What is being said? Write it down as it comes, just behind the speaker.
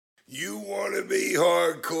You want to be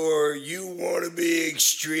hardcore, you want to be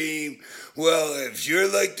extreme. Well, if you're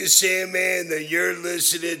like the Sandman, then you're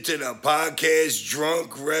listening to the podcast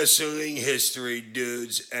Drunk Wrestling History,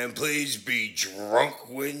 dudes. And please be drunk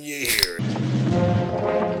when you hear it.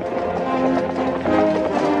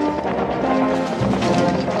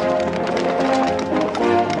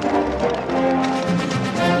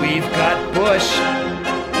 We've got Bush.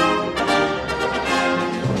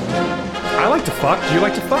 I like to fuck. Do you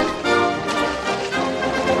like to fuck?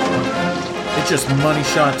 It's just money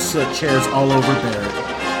shots, chairs all over Barrett.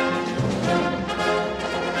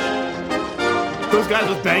 Those guys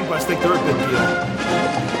with bang butts think they're a big deal.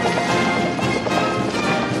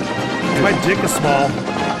 My dick is small.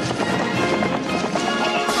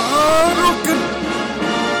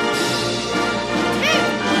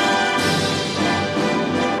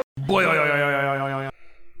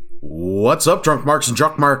 What's up, drunk marks and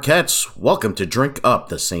drunk marquettes? Welcome to Drink Up,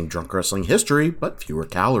 the same drunk wrestling history, but fewer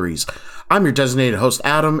calories. I'm your designated host,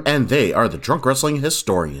 Adam, and they are the drunk wrestling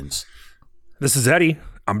historians. This is Eddie.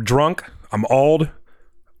 I'm drunk, I'm old,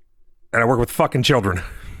 and I work with fucking children.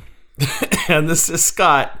 And this is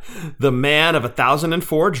Scott, the man of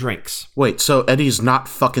 1,004 drinks. Wait, so Eddie's not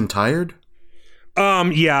fucking tired?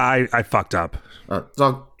 Yeah, I fucked up. It's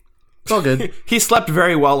all good. He slept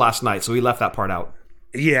very well last night, so he left that part out.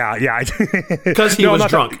 Yeah. Because he was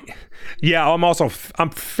drunk. I'm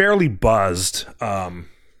fairly buzzed.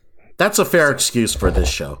 That's a fair excuse for this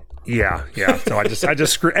show. Yeah. So I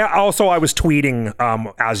just screwed. Also, I was tweeting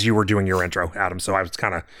as you were doing your intro, Adam. So I was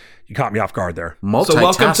you caught me off guard there. So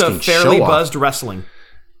welcome to Fairly Buzzed Wrestling.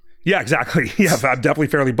 Yeah, exactly. Yeah, I'm definitely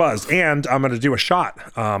fairly buzzed, and I'm going to do a shot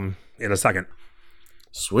in a second.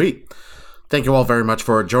 Sweet. Thank you all very much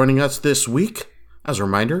for joining us this week. As a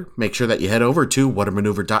reminder, make sure that you head over to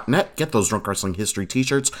whatamaneuver.net, get those Drunk Wrestling History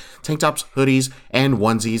t-shirts, tank tops, hoodies, and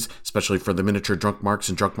onesies, especially for the miniature drunk marks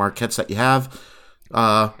and drunk marquettes that you have.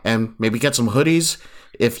 And maybe get some hoodies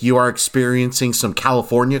if you are experiencing some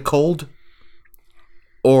California cold,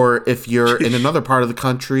 or if you're in another part of the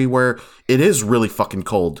country where it is really fucking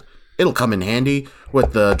cold. It'll come in handy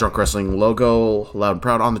with the Drunk Wrestling logo loud and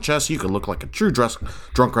proud on the chest. You can look like a true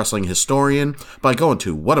drunk wrestling historian by going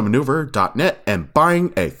to whatamaneuver.net and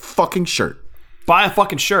buying a fucking shirt. Buy a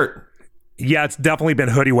fucking shirt. Yeah, it's definitely been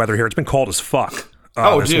hoodie weather here. It's been cold as fuck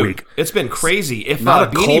this week. It's been crazy. If Not a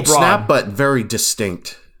Beanie cold Broad, snap, but very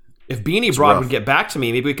distinct. If Beanie Broad would get back to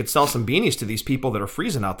me, maybe we could sell some beanies to these people that are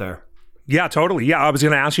freezing out there. Yeah, totally. Yeah, I was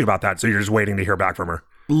going to ask you about that, so you're just waiting to hear back from her.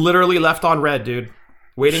 Literally left on red, dude.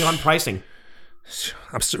 Waiting on pricing.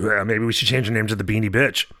 Maybe we should change the name to the Beanie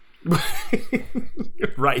Bitch.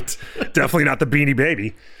 Right. Definitely not the Beanie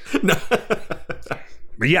Baby. No.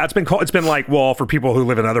 But yeah, it's been cold. It's been like, well, for people who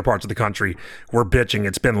live in other parts of the country, we're bitching.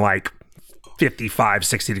 It's been like 55,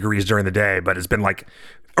 60 degrees during the day, but it's been like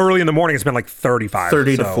early in the morning, it's been like 35.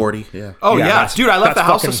 30 to 40, yeah. Oh, yeah. Dude, I left the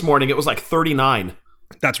house fucking, this morning. It was like 39.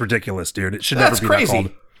 That's ridiculous, dude. It should never be crazy. that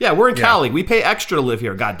cold. Yeah, we're in Cali. We pay extra to live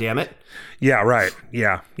here, God damn it. Yeah, right.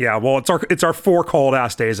 Yeah. Well, it's our 4 cold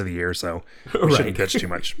ass days of the year, so we shouldn't bitch too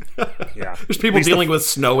much. Yeah. There's people dealing with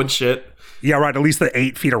snow and shit. Yeah, right. At least the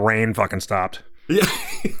 8 feet of rain fucking stopped. Yeah,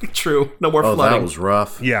 true. No more flooding. That was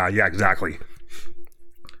rough. Yeah, exactly.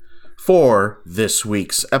 For this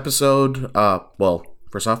week's episode,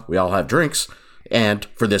 first off, we all have drinks. And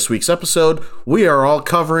for this week's episode, we are all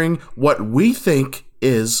covering what we think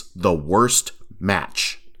is the worst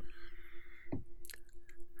match.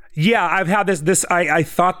 Yeah, I've had this. I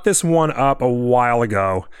thought this one up a while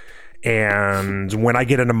ago, and when I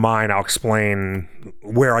get into mine, I'll explain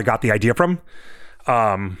where I got the idea from.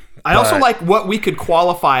 I also like what we could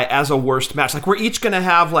qualify as a worst match. Like, we're each going to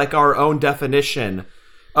have like our own definition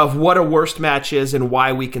of what a worst match is and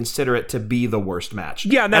why we consider it to be the worst match.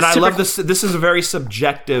 Yeah, and I love this. This is a very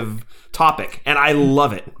subjective topic, and I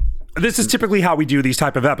love it. This is typically how we do these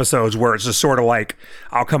type of episodes, where it's just sort of like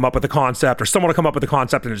I'll come up with a concept or someone will come up with a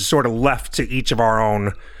concept, and it's sort of left to each of our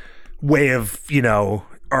own way of,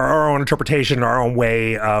 our own interpretation, our own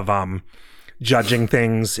way of judging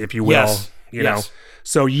things, if you will. Yes. You know.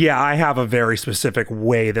 So yeah, I have a very specific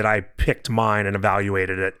way that I picked mine and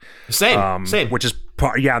evaluated it. Same. Which is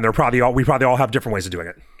and we probably all have different ways of doing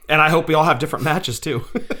it. And I hope we all have different matches too.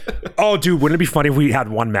 Oh, dude, wouldn't it be funny if we had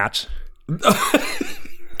one match?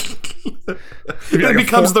 It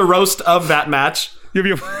becomes the roast of that match. A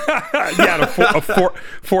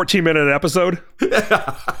 14-minute episode.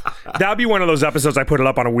 That'd be one of those episodes I put it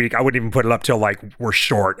up on a week. I wouldn't even put it up till like we're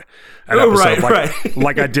short. Right.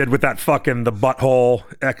 Like I did with that fucking the butthole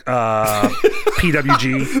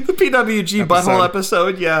PWG. The PWG episode. Butthole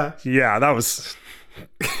episode, yeah. Yeah, that was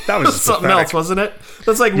That was something pathetic. else, wasn't it?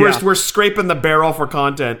 That's like Yeah. we're scraping the barrel for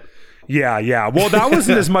content. Yeah. Well, that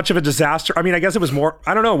wasn't as much of a disaster. I mean, I guess it was more.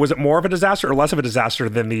 I don't know. Was it more of a disaster or less of a disaster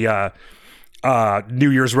than the New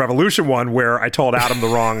Year's Revolution one, where I told Adam the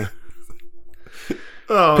wrong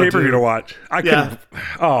pay-per-view to watch? I couldn't.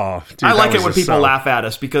 Oh, dude, I like that it when was just people so- laugh at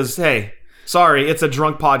us because, hey, sorry, it's a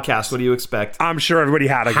drunk podcast. What do you expect? I'm sure everybody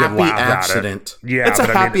had a good Happy laugh accident. at it. Yeah, It's a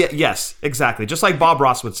but I mean, happy, yes, exactly. Just like Bob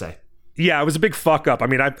Ross would say. yeah, it was a big fuck up. I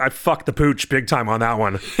mean, I fucked the pooch big time on that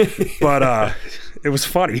one, but it was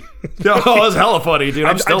funny. Oh, it was hella funny, dude.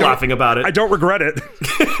 I'm still don't- laughing about it. I don't regret it.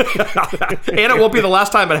 And it won't be the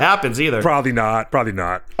last time it happens either. Probably not.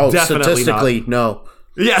 Oh, Definitely statistically, no.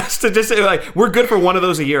 Yes, to just say, like, we're good for one of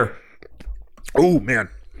those a year. Oh man,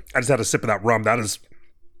 I just had a sip of that rum. That is,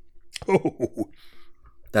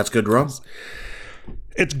 That's good rum.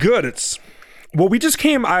 it's good. It's well, we just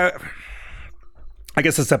came. I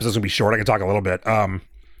guess this episode's gonna be short. I can talk a little bit.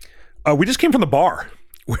 We just came from the bar.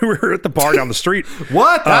 We were at the bar down the street.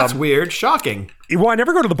 What? That's weird. Shocking. Well, I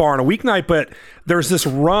never go to the bar on a weeknight, but there's this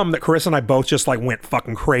rum that Carissa and I both just like went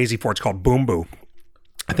fucking crazy for. It's called Boom Boo.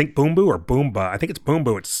 I think Boom Boo or Boomba. I think it's Boom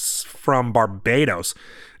Boo. It's from Barbados.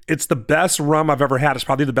 It's the best rum I've ever had. It's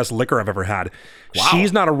probably the best liquor I've ever had. Wow.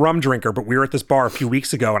 She's not a rum drinker, but we were at this bar a few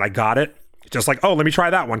weeks ago and I got it. Just like, oh, let me try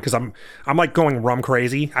that one because I'm like going rum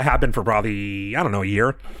crazy. I have been for probably, I don't know, a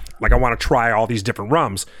year. Like I want to try all these different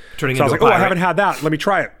rums. Turning so I was into like, a oh, I pirate. haven't had that. Let me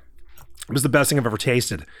try it. It was the best thing I've ever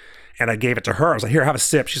tasted. And I gave it to her. I was like, here, have a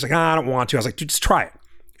sip. She's like, I don't want to. I was like, dude, just try it.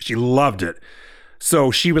 She loved it.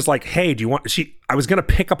 So she was like, hey, do you want, I was going to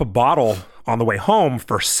pick up a bottle on the way home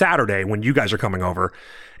for Saturday when you guys are coming over.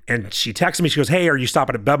 And she texted me, she goes, hey, are you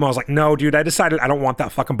stopping at Bevmo? I was like, no, dude, I decided I don't want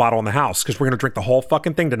that fucking bottle in the house because we're going to drink the whole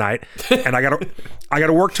fucking thing tonight. And I got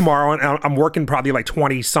to work tomorrow and I'm working probably like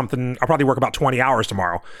 20 something. I'll probably work about 20 hours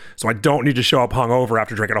tomorrow. So I don't need to show up hungover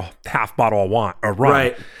after drinking a half bottle of rum.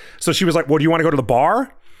 Right. So she was like, well, do you want to go to the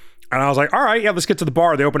bar? And I was like, all right, yeah, let's get to the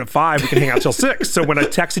bar. They open at 5. We can hang out till 6. So when I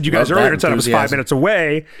texted you guys Love that earlier and said I was 5 enthusiasm. minutes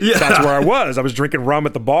away, that's where I was. I was drinking rum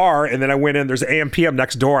at the bar. And then I went in. There's an AM/PM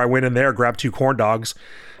next door. I went in there, grabbed 2 corn dogs.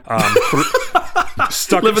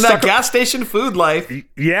 Stuck Living that gas station food life.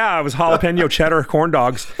 Yeah, it was jalapeno cheddar corn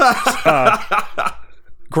dogs.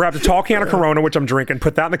 Grabbed a tall can of Corona, which I'm drinking,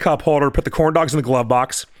 put that in the cup holder, put the corn dogs in the glove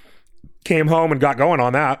box, came home and got going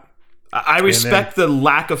on that. I respect the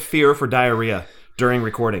lack of fear for diarrhea during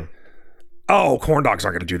recording. Oh, corn dogs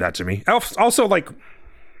aren't going to do that to me. Also, like,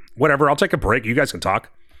 whatever, I'll take a break. You guys can talk.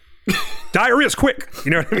 Diarrhea's quick.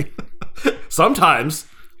 You know what I mean? Sometimes.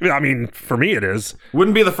 I mean, for me it is.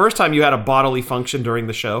 Wouldn't be the first time you had a bodily function during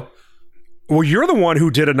the show. Well, you're the one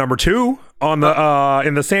who did a number 2 on the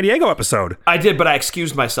in the San Diego episode. I did, but I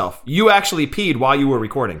excused myself. You actually peed while you were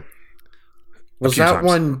recording. Was few that times.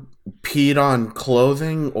 one peed on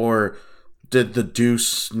clothing, or did the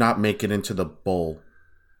deuce not make it into the bowl?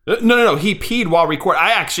 No. He peed while recording.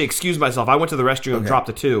 I actually excused myself. I went to the restroom and dropped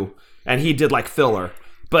a 2, and he did like filler.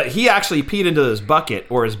 But he actually peed into his bucket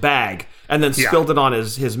or his bag and then spilled it on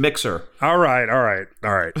his mixer. All right.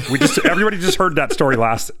 Everybody just heard that story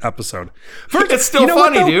last episode. First, It's still you know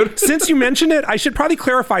what, funny, though? dude. Since you mentioned it, I should probably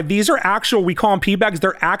clarify. These are actual, we call them pee bags.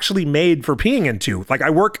 They're actually made for peeing into. Like I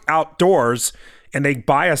work outdoors and they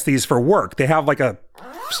buy us these for work. They have like a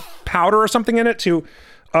powder or something in it to,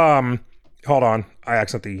 hold on. I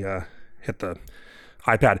accidentally hit the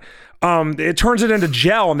iPad. It turns it into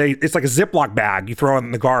gel and it's like a Ziploc bag. You throw it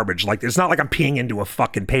in the garbage. Like it's not like I'm peeing into a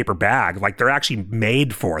fucking paper bag. Like they're actually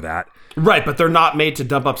made for that. Right, but they're not made to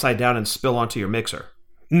dump upside down and spill onto your mixer.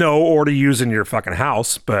 No, or to use in your fucking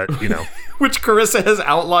house, but you know. Which Carissa has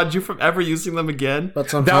outlawed you from ever using them again. But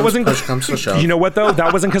sometimes wasn't- push comes to shove. You know what though?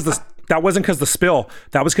 That wasn't because the spill.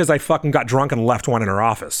 That was because I fucking got drunk and left one in her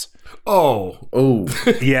office. Oh. Oh,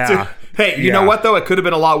 Yeah. Hey, you know what though? It could have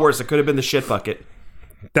been a lot worse. It could have been the shit bucket.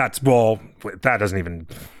 That doesn't even.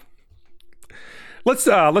 Let's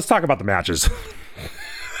talk about the matches.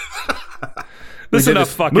 This is did enough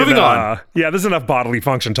this. fucking. Moving on. Yeah, this is enough bodily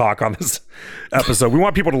function talk on this episode. We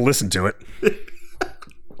want people to listen to it.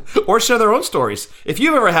 Or share their own stories. If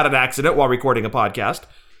you've ever had an accident while recording a podcast,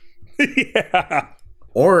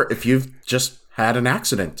 or if you've just had an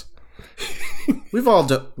accident.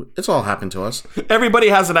 It's all happened to us. everybody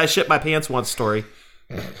has an I shit my pants once story.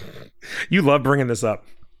 You love bringing this up.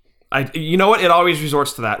 You know what? It always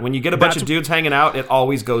resorts to that. When you get a bunch of dudes hanging out, it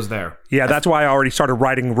always goes there. Yeah, that's why I already started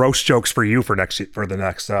writing roast jokes for you for the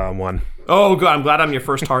next one. Oh, good. I'm glad I'm your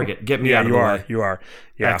first target. Get me out of you the are. way. You are.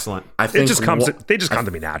 Yeah. Excellent. I think It just comes. one- They just come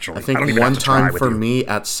to me naturally. I think don't even one have to try time with for you. me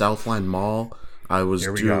at Southland Mall, I was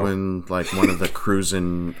we doing like one of the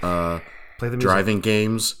cruising Play the music. driving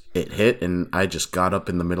games, it hit, and I just got up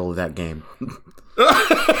in the middle of that game.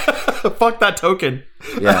 Fuck that token.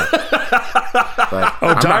 Yeah. Like,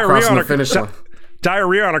 I'm not crossing the finish line.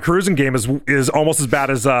 Diarrhea on a cruising game is almost as bad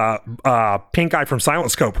as Pink Eye from Silent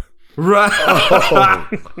Scope. Right.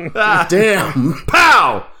 Oh, damn.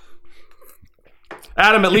 Pow!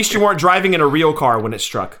 Adam, at least you weren't driving in a real car when it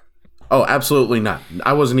struck. Oh, absolutely not.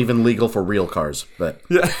 I wasn't even legal for real cars, but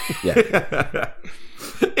yeah.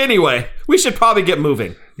 Anyway, we should probably get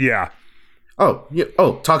moving. Yeah. Oh, yeah.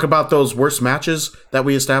 Oh, talk about those worst matches that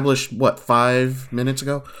we established, 5 minutes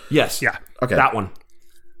ago? Yes. Yeah. Okay. That one.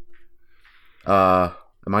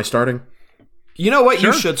 Am I starting? You know what?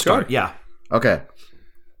 Sure, You should start. sure. Yeah. Okay.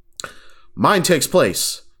 Mine takes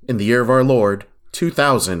place in the year of our Lord,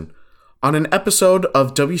 2000, on an episode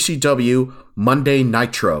of WCW Monday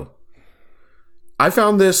Nitro. I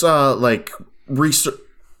found this research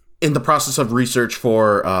in the process of research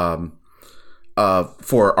for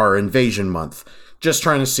our Invasion month, just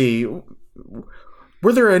trying to see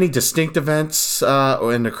were there any distinct events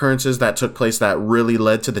and occurrences that took place that really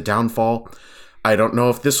led to the downfall. I don't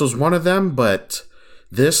know if this was one of them, but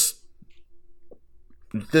this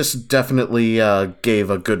definitely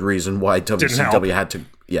gave a good reason why WCW had to.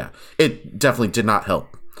 Yeah, it definitely did not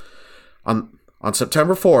help. On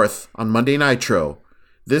September 4th, on Monday Nitro,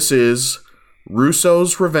 this is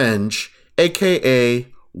Russo's Revenge, a.k.a.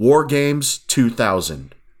 War Games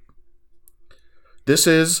 2000. This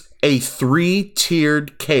is a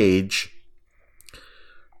 3-tiered cage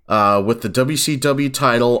with the WCW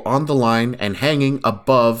title on the line and hanging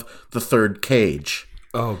above the third cage.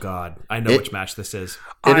 Oh, God. I know which match this is.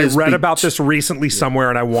 I read about this recently somewhere,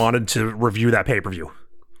 and I wanted to review that pay-per-view.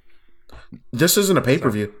 This isn't a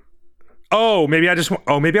pay-per-view. Oh, maybe I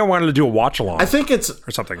wanted to do a watch-along. I think it's...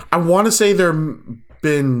 or something. I want to say there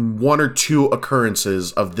been 1 or 2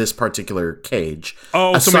 occurrences of this particular cage.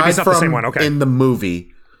 Oh, so maybe it's not the same one. Okay. In the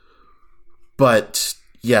movie. But,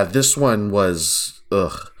 yeah, this one was...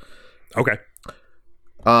 Ugh. Okay.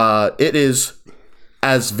 It is,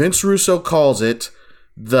 as Vince Russo calls it,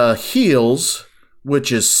 the heels,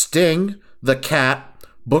 which is Sting, the Cat,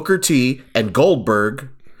 Booker T, and Goldberg,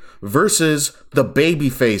 versus the baby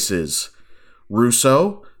faces,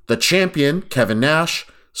 Russo, the Champion, Kevin Nash,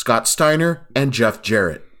 Scott Steiner, and Jeff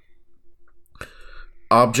Jarrett.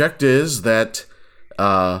 Object is that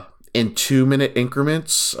in 2-minute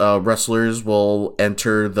increments, wrestlers will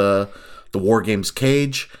enter the War Games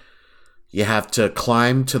cage. You have to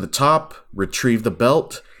climb to the top, retrieve the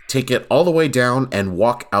belt, take it all the way down, and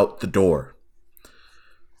walk out the door.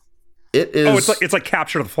 It is... Oh, it's like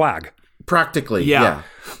capture the flag. Practically, Yeah.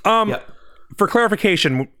 yeah. For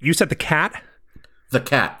clarification, you said the Cat? The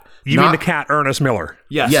Cat. You mean the Cat, Ernest Miller?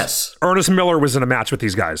 Yes. Yes. Ernest Miller was in a match with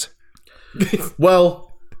these guys.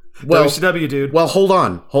 Well, WCW, dude. Well, hold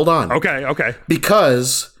on. Okay.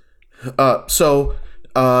 Because,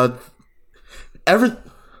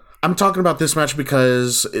 I'm talking about this match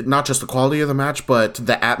because not just the quality of the match, but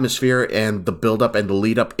the atmosphere and the build up and the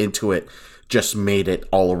lead up into it just made it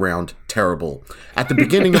all around terrible. At the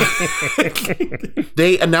beginning,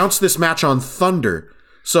 they announced this match on Thunder,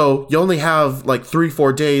 so you only have like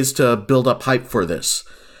 3-4 days to build up hype for this.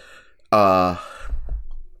 And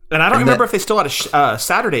I don't remember if they still had a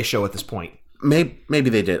Saturday show at this point. Maybe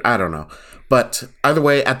they did. I don't know. But either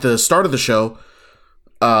way, at the start of the show,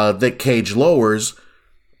 the cage lowers.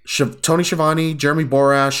 Tony Schiavone, Jeremy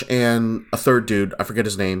Borash, and a third dude, I forget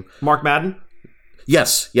his name. Mark Madden?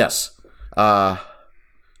 Yes.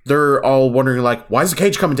 They're all wondering, like, why is the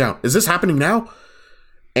cage coming down? Is this happening now?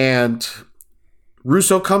 And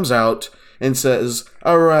Russo comes out and says,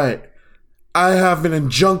 all right, I have an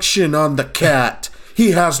injunction on the Cat.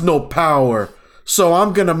 He has no power. So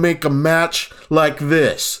I'm going to make a match like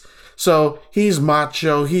this. So he's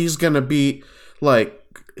macho. He's going to be, like,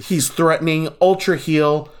 he's threatening, ultra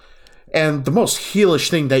heel. And the most heelish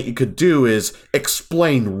thing that you could do is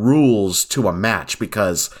explain rules to a match,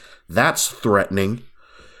 because that's threatening.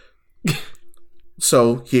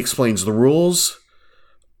 So he explains the rules.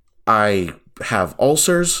 I have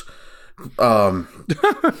ulcers. It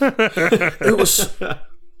was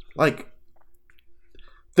like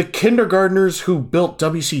the kindergartners who built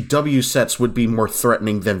WCW sets would be more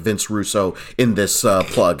threatening than Vince Russo in this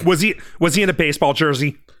plug. Was he in a baseball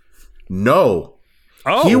jersey? No.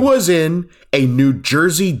 Oh. He was in a New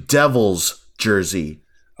Jersey Devils jersey.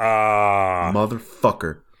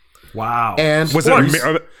 Motherfucker. Wow. And Was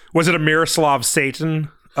it a Miroslav Satan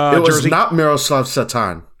it was jersey? not Miroslav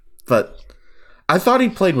Satan, but I thought he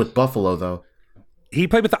played with Buffalo, though. He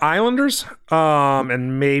played with the Islanders,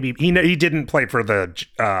 and maybe he didn't play for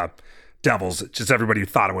the Devils. It's just everybody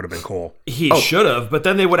thought it would have been cool. He should have, but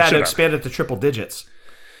then they would have to Should've. expand it to triple digits.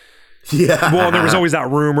 Yeah. Well, there was always that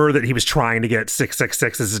rumor that he was trying to get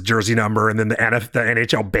 666 as his jersey number, and then the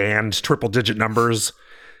NHL banned triple-digit numbers,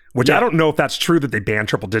 which I don't know if that's true that they banned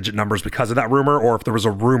triple-digit numbers because of that rumor, or if there was a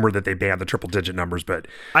rumor that they banned the triple-digit numbers. But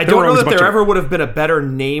I don't know that there ever would have been a better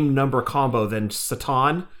name number combo than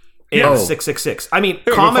Satan and 666. I mean,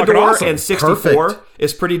 Commodore awesome. and 64 Perfect.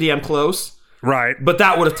 is pretty damn close, right. but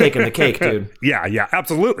that would have taken the cake, dude. Yeah,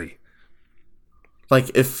 absolutely. Like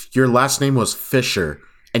if your last name was Fisher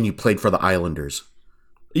and you played for the Islanders.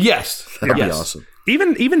 Yes. That'd yes. be awesome.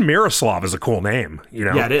 Even Miroslav is a cool name, you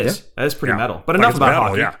know. Yeah, it is. Yeah. That is pretty Yeah. metal. But Like, enough it's about metal,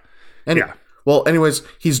 hockey. Yeah. And, well, anyways,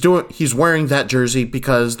 he's wearing that jersey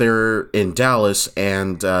because they're in Dallas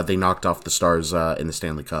and they knocked off the Stars in the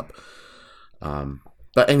Stanley Cup.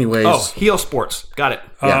 But anyways, Oh, heel sports. Got it.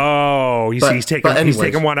 Yeah. Oh, he's But taking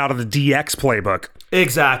anyways. one out of the DX playbook.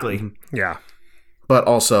 Exactly. Yeah. but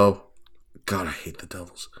also, God, I hate the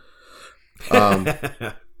Devils.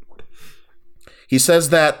 He says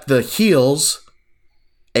that the heels,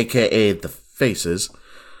 aka the faces,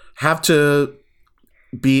 have to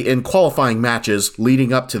be in qualifying matches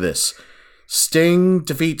leading up to this. Sting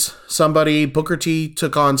defeats somebody. Booker T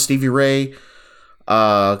took on Stevie Ray.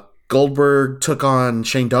 Goldberg took on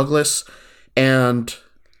Shane Douglas. And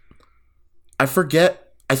I forget,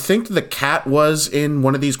 I think the Cat was in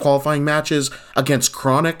one of these qualifying matches against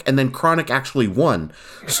Chronic, and then Chronic actually won.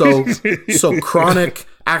 So Chronic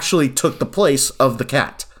actually took the place of the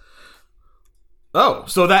Cat. Oh,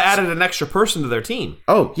 so that added an extra person to their team.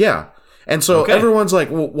 Oh, yeah. And so Okay. everyone's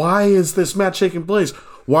like, well, why is this match taking place?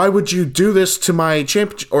 Why would you do this to my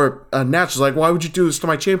championship? Or Natch is like, why would you do this to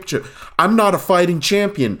my championship? I'm not a fighting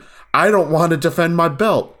champion. I don't want to defend my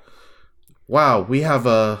belt. Wow, we have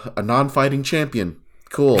a non-fighting champion.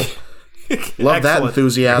 Cool. Love that Excellent. Who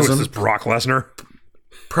is enthusiasm. this, Brock Lesnar?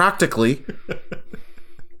 Practically.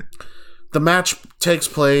 The match takes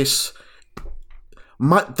place.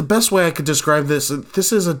 The best way I could describe this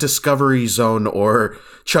is a Discovery Zone or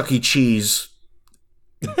Chuck E. Cheese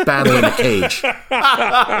battle in a cage.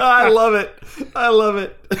 I love it. I love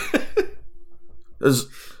it.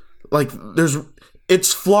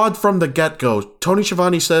 It's flawed from the get-go. Tony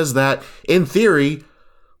Schiavone says that, in theory,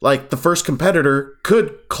 like, the first competitor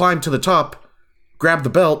could climb to the top, grab the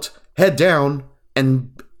belt, head down,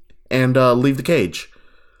 and leave the cage.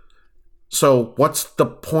 So what's the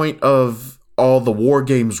point of all the War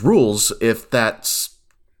Games rules if that's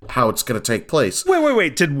how it's going to take place?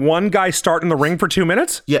 Wait. Did one guy start in the ring for 2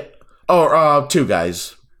 minutes? Yeah. Or two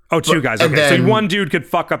guys. Oh, two guys. and Okay. then- So one dude could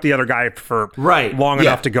fuck up the other guy for Right. long Yeah.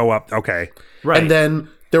 enough to go up. Okay. Right. And then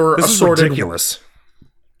there were This is assorted... ridiculous.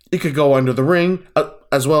 It could go under the ring,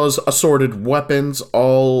 as well as assorted weapons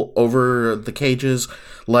all over the cages,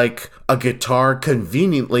 like a guitar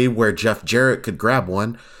conveniently where Jeff Jarrett could grab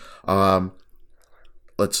one.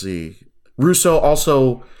 Let's see. Russo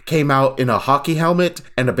also came out in a hockey helmet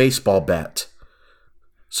and a baseball bat.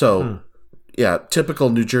 So, yeah, typical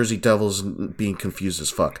New Jersey Devils being confused as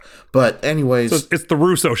fuck. But anyways, So it's the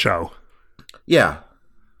Russo show. yeah.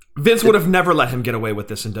 Vince would have never let him get away with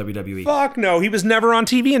this in WWE. Fuck no. He was never on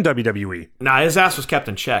TV in WWE. Nah, his ass was kept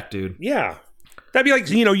in check, dude. Yeah. That'd be like,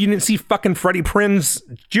 you didn't see fucking Freddie Prinze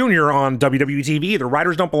Jr. on WWE TV. The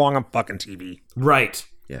writers don't belong on fucking TV. Right.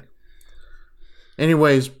 Yeah.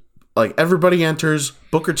 Anyways, like, everybody enters.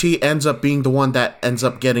 Booker T ends up being the one that ends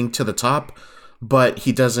up getting to the top, but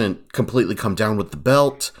he doesn't completely come down with the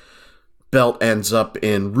belt. Belt ends up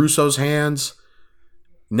in Russo's hands.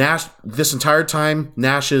 Nash, this entire time,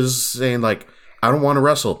 Nash is saying, like, I don't want to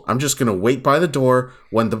wrestle. I'm just going to wait by the door.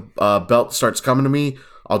 When the belt starts coming to me,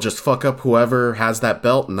 I'll just fuck up whoever has that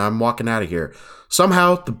belt, and I'm walking out of here.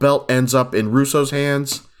 Somehow, the belt ends up in Russo's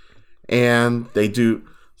hands, and they do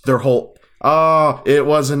their whole, it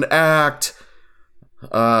was an act,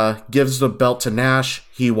 gives the belt to Nash.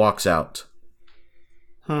 He walks out.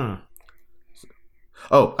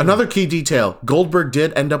 Oh, another key detail. Goldberg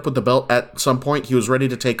did end up with the belt at some point. He was ready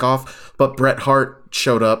to take off, but Bret Hart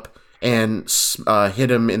showed up and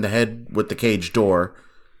hit him in the head with the cage door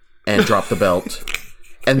and dropped the belt.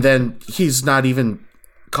 And then he's not even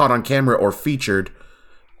caught on camera or featured.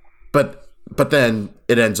 But then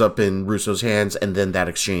it ends up in Russo's hands, and then that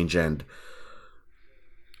exchange end.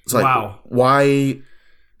 It's like, Wow.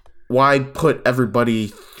 why put everybody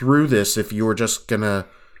through this if you were just gonna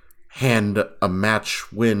hand a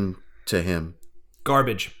match win to him?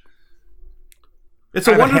 Garbage. It's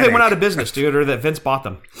a I have a wonder they went headache. out of business, dude, or that Vince bought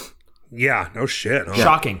them. Yeah, no shit. Huh?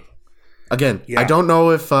 Shocking. Again, I don't know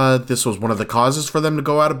if this was one of the causes for them to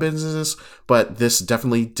go out of business, but this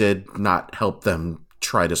definitely did not help them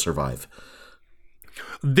try to survive.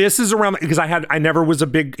 This is around because I never was a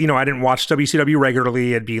big, I didn't watch WCW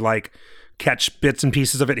regularly. It'd be like catch bits and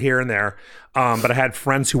pieces of it here and there. But I had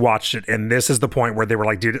friends who watched it, and this is the point where they were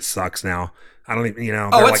like, dude, it sucks now. I don't even,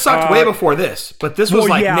 Oh, it sucked way before this, but this was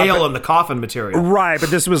nail in the coffin material. Right,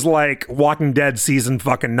 but this was like Walking Dead season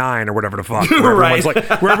fucking 9 or whatever the fuck. Right.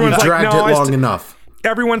 Where everyone's like, dragged no, it long enough.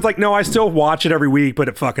 Everyone's like, no, I still watch it every week, but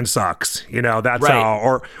it fucking sucks. That's right.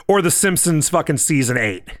 how, or The Simpsons fucking season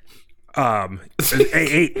 8.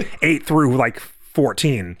 8 through like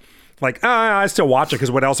 14. Like, I still watch it because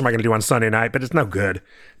what else am I going to do on Sunday night? But it's no good.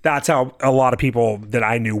 That's how a lot of people that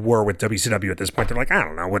I knew were with WCW at this point. They're like, I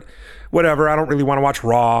don't know, whatever. I don't really want to watch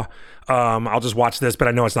Raw. I'll just watch this, but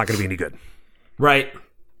I know it's not going to be any good. Right.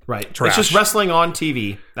 Trash. It's just wrestling on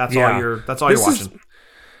TV. That's all you're watching.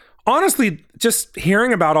 Honestly, just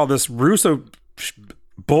hearing about all this Russo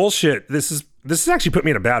bullshit, this has actually put me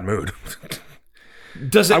in a bad mood.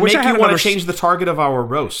 Does it make you want to change the target of our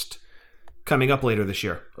roast coming up later this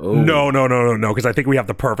year? Oh. No, because I think we have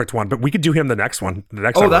the perfect one. But we could do him the next one, the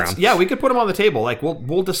next time around. Yeah, we could put him on the table. Like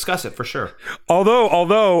we'll discuss it for sure.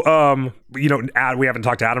 Although we haven't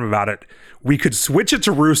talked to Adam about it. We could switch it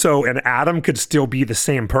to Russo, and Adam could still be the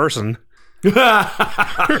same person. So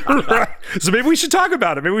maybe we should talk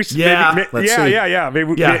about it. Maybe we should. Yeah,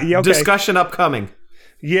 Maybe, okay. Discussion upcoming.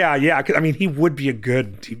 Yeah. I mean, he'd be a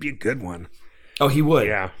good one. Oh, he would.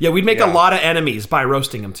 Yeah. We'd make a lot of enemies by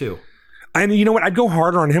roasting him too. And you know what? I'd go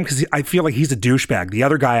harder on him because I feel like he's a douchebag. The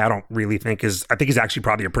other guy, I don't really think is. I think he's actually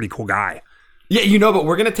probably a pretty cool guy. Yeah, but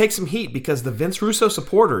we're gonna take some heat because the Vince Russo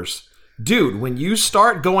supporters, dude, when you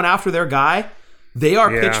start going after their guy, they are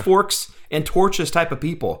pitchforks and torches type of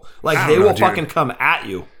people. Like they will fucking come at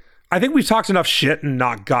you. I think we've talked enough shit and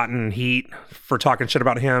not gotten heat for talking shit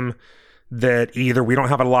about him that either we don't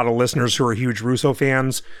have a lot of listeners who are huge Russo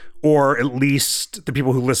fans, or at least the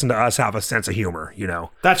people who listen to us have a sense of humor,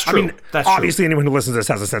 That's true. I mean, obviously anyone who listens to this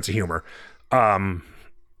has a sense of humor. I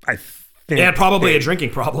think. And probably a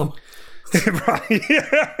drinking problem.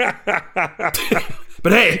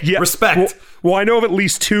 But hey, respect. Well, I know of at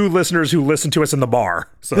least 2 listeners who listen to us in the bar.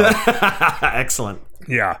 So excellent.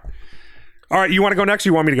 Yeah. All right, you want to go next or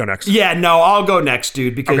you want me to go next? Yeah, no, I'll go next,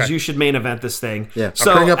 dude, because you should main event this thing. Yeah,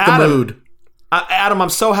 so bring up the mood. Adam, I'm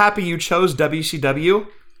so happy you chose WCW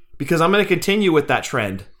because I'm going to continue with that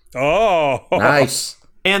trend. Oh. Nice.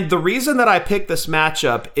 And the reason that I picked this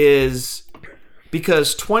matchup is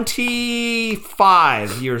because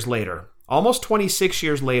 25 years later, almost 26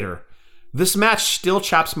 years later, this match still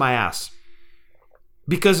chaps my ass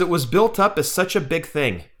because it was built up as such a big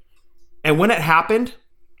thing. And when it happened,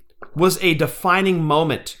 was a defining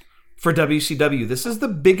moment for WCW. This is the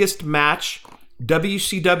biggest match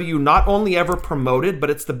WCW not only ever promoted,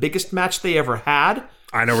 but it's the biggest match they ever had.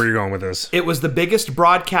 I know where you're going with this. It was the biggest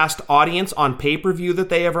broadcast audience on pay-per-view that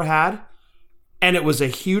they ever had. And it was a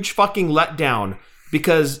huge fucking letdown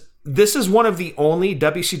because this is one of the only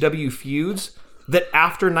WCW feuds that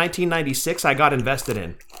after 1996 I got invested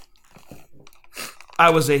in.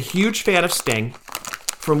 I was a huge fan of Sting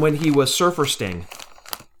from when he was Surfer Sting.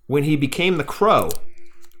 When he became the Crow,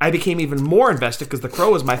 I became even more invested because the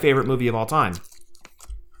Crow is my favorite movie of all time.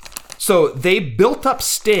 So they built up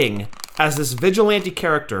Sting as this vigilante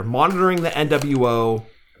character, monitoring the NWO,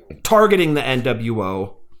 targeting the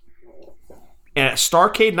NWO. And at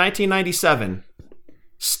Starrcade 1997,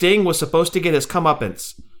 Sting was supposed to get his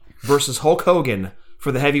comeuppance versus Hulk Hogan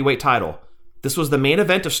for the heavyweight title. This was the main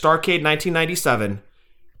event of Starrcade 1997.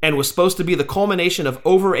 And was supposed to be the culmination of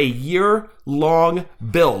over a year-long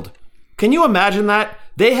build. Can you imagine that?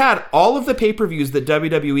 They had all of the pay-per-views that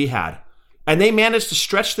WWE had, and they managed to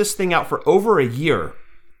stretch this thing out for over a year.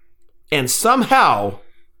 And somehow,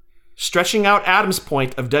 stretching out Adam's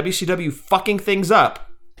point of WCW fucking things up,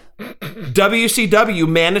 WCW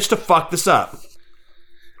managed to fuck this up.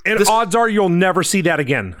 And odds are you'll never see that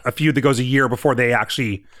again. A feud that goes a year before they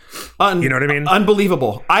actually, you know what I mean?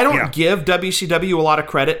 Unbelievable. I don't give WCW a lot of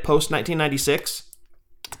credit post 1996,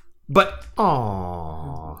 but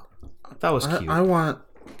that was cute. I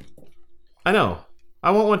know. I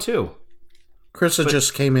want one too. Krista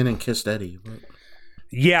just came in and kissed Eddie.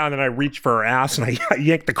 Yeah, and then I reached for her ass and I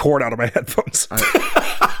yanked the cord out of my headphones.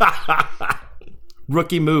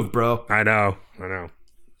 Rookie move, bro. I know.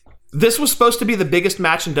 This was supposed to be the biggest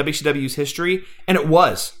match in WCW's history, and it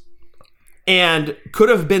was. And could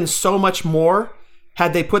have been so much more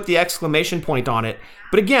had they put the exclamation point on it.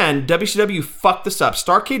 But again, WCW fucked this up.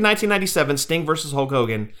 Starrcade 1997, Sting versus Hulk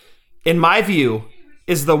Hogan, in my view,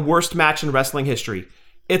 is the worst match in wrestling history.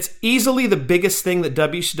 It's easily the biggest thing that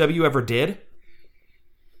WCW ever did.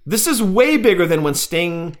 This is way bigger than when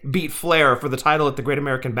Sting beat Flair for the title at the Great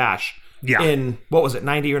American Bash. Yeah. In, what was it,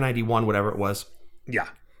 90 or 91, whatever it was. Yeah.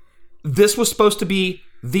 This was supposed to be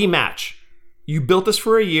the match. You built this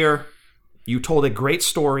for a year. You told a great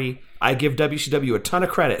story. I give WCW a ton of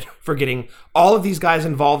credit for getting all of these guys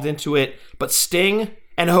involved into it. But Sting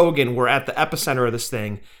and Hogan were at the epicenter of this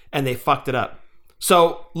thing, and they fucked it up.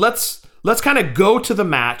 So let's kind of go to the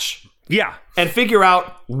match. Yeah. And figure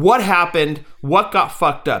out what happened, what got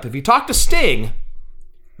fucked up. If you talk to Sting,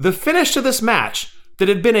 the finish to this match that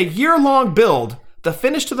had been a year-long build, the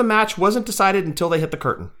finish to the match wasn't decided until they hit the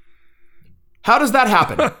curtain. How does that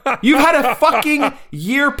happen? You've had a fucking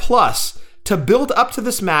year plus to build up to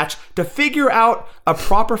this match, to figure out a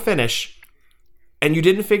proper finish, and you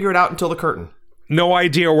didn't figure it out until the curtain. No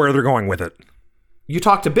idea where they're going with it. You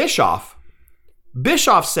talk to Bischoff.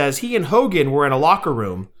 Bischoff says he and Hogan were in a locker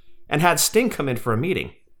room and had Sting come in for a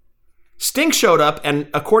meeting. Sting showed up, and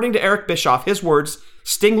according to Eric Bischoff, his words,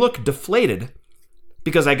 Sting looked deflated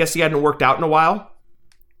because I guess he hadn't worked out in a while.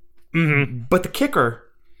 Mm-hmm. But the kicker,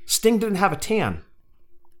 Sting didn't have a tan.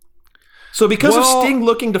 So because of Sting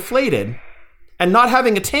looking deflated and not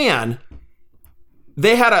having a tan,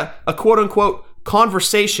 they had a quote-unquote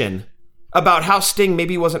conversation about how Sting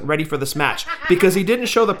maybe wasn't ready for this match because he didn't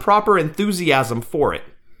show the proper enthusiasm for it.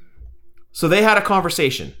 So they had a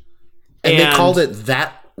conversation. And they called it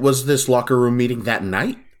that, was this locker room meeting that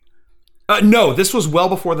night? No, this was well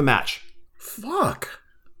before the match. Fuck.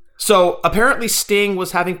 So apparently Sting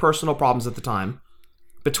was having personal problems at the time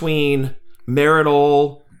between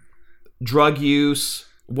marital, drug use,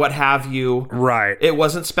 what have you. Right. It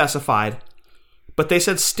wasn't specified. But they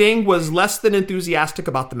said Sting was less than enthusiastic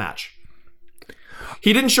about the match.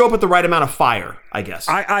 He didn't show up with the right amount of fire, I guess.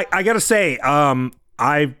 I gotta say,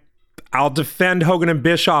 I'll defend Hogan and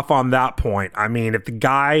Bischoff on that point. I mean, if the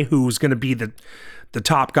guy who's going to be the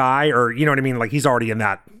top guy, or you know what I mean, like he's already in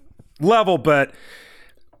that level, but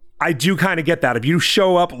I do kind of get that. If you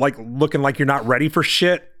show up like looking like you're not ready for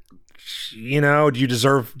shit, you know, do you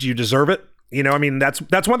deserve it? You know, I mean, that's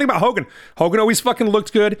one thing about Hogan. Hogan always fucking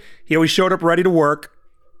looked good. He always showed up ready to work.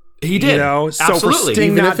 He did. You know, so absolutely. for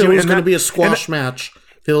Sting Even not if it doing was going to that, be a squash match,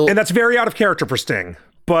 and that's very out of character for Sting.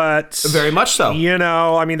 But very much so. You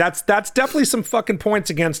know, I mean, that's definitely some fucking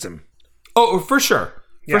points against him. Oh, for sure.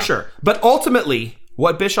 Yeah. For sure. But ultimately,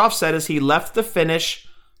 what Bischoff said is he left the finish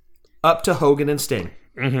up to Hogan and Sting.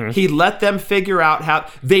 Mm-hmm. He let them figure out how...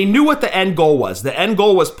 They knew what the end goal was. The end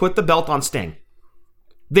goal was put the belt on Sting.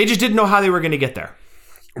 They just didn't know how they were going to get there.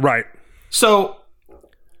 Right. So,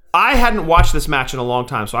 I hadn't watched this match in a long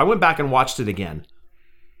time, so I went back and watched it again.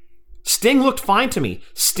 Sting looked fine to me.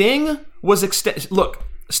 Sting was... Look,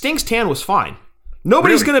 Sting's tan was fine.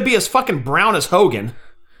 Nobody's going to be as fucking brown as Hogan.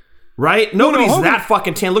 Right? Nobody's Hogan, that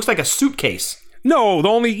fucking tan. Looks like a suitcase. No,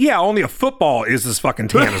 only a football is as fucking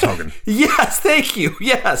tan as Hogan. Yes, thank you.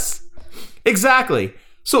 Yes. Exactly.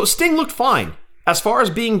 So Sting looked fine. As far as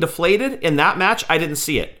being deflated in that match, I didn't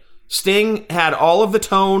see it. Sting had all of the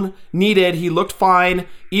tone needed. He looked fine.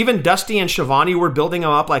 Even Dusty and Schiavone were building him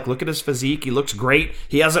up. Like, look at his physique. He looks great.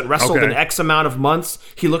 He hasn't wrestled in X amount of months.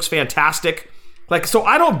 He looks fantastic. Like, so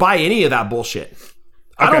I don't buy any of that bullshit.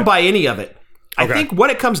 I don't buy any of it. I think what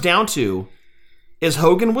it comes down to is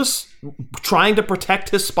Hogan was trying to protect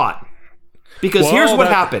his spot. Because here's what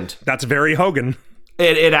happened. That's very Hogan.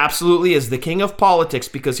 It absolutely is the king of politics,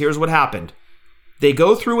 because here's what happened. They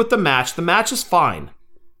go through with the match. The match is fine.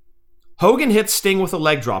 Hogan hits Sting with a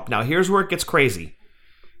leg drop. Now, here's where it gets crazy.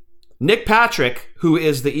 Nick Patrick, who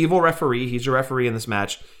is the evil referee, he's a referee in this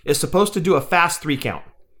match, is supposed to do a fast 3 count.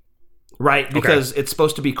 Right? Because it's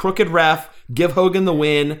supposed to be crooked ref, give Hogan the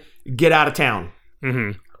win, get out of town.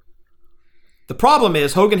 Mm-hmm. The problem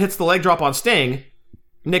is, Hogan hits the leg drop on Sting.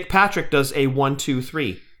 Nick Patrick does a 1, 2,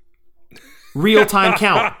 3. Real-time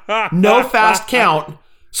count. No fast count.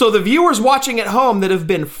 So the viewers watching at home that have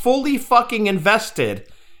been fully fucking invested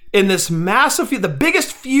in this massive feud, the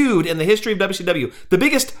biggest feud in the history of WCW, the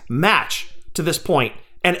biggest match to this point,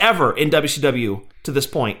 and ever in WCW to this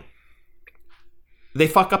point, they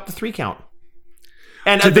fuck up the 3 count.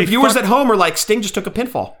 And the viewers at home are like, Sting just took a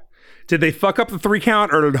pinfall. Did they fuck up the 3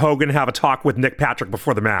 count, or did Hogan have a talk with Nick Patrick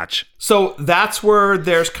before the match? So that's where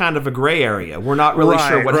there's kind of a gray area. We're not really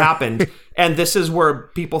sure what happened. And this is where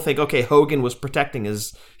people think, okay, Hogan was protecting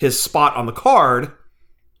his spot on the card.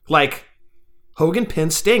 Like, Hogan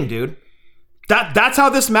pinned Sting, dude. That's how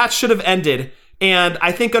this match should have ended. And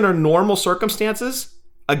I think under normal circumstances,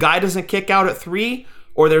 a guy doesn't kick out at 3,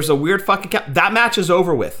 or there's a weird fucking count. That match is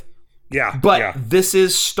over with. Yeah. But this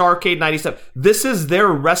is Starrcade 97. This is their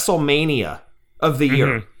WrestleMania of the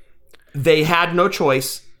year. They had no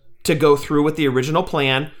choice. to go through with the original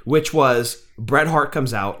plan, which was Bret Hart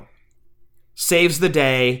comes out, saves the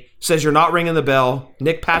day, says you're not ringing the bell.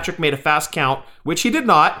 Nick Patrick made a fast count, which he did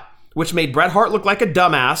not, which made Bret Hart look like a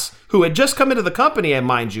dumbass who had just come into the company,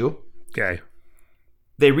 mind you. Okay.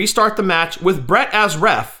 They restart the match with Bret as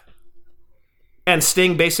ref, and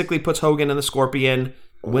Sting basically puts Hogan in the Scorpion,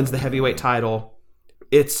 wins the heavyweight title.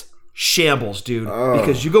 It's shambles, dude.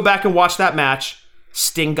 Because you go back and watch that match,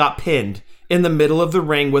 Sting got pinned in the middle of the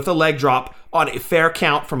ring with a leg drop on a fair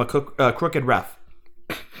count from a crooked ref.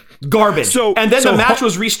 Garbage. And then the match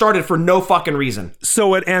was restarted for no fucking reason.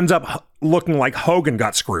 So it ends up looking like Hogan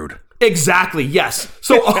got screwed. Exactly, yes.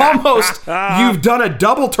 So almost you've done a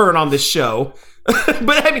double turn on this show.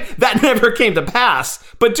 But I mean, that never came to pass.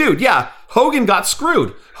 But dude, yeah, Hogan got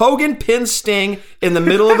screwed. Hogan pinned Sting in the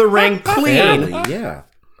middle of the ring clean. Yeah.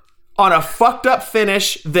 On a fucked up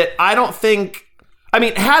finish that I don't think... I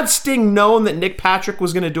mean, had Sting known that Nick Patrick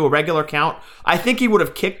was going to do a regular count, I think he would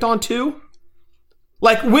have kicked on 2.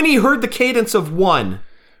 Like, when he heard the cadence of 1,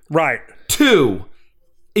 right, 2,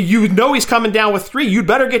 you know he's coming down with 3, you'd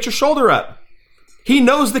better get your shoulder up. He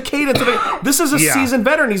knows the cadence of it. This is a seasoned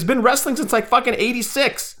veteran. He's been wrestling since like fucking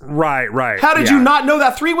 86. Right. How did you not know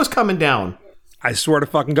that 3 was coming down? I swear to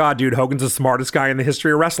fucking God, dude, Hogan's the smartest guy in the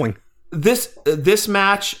history of wrestling. This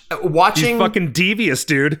watch, watching... He's fucking devious,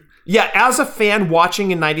 dude. Yeah, as a fan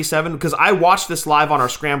watching in 97, because I watched this live on our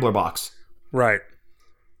Scrambler box. Right.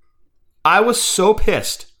 I was so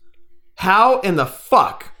pissed. How in the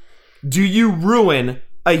fuck do you ruin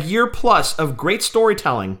a year plus of great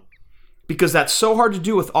storytelling? Because that's so hard to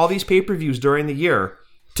do with all these pay-per-views during the year,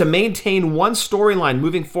 to maintain one storyline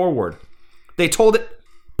moving forward. They told it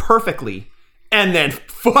perfectly and then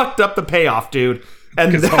fucked up the payoff, dude.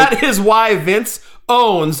 And that is why Vince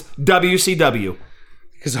owns WCW.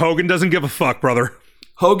 Because Hogan doesn't give a fuck, brother.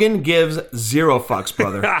 Hogan gives 0 fucks,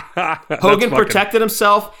 brother. Hogan protected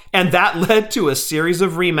himself, and that led to a series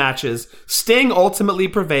of rematches. Sting ultimately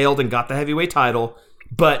prevailed and got the heavyweight title,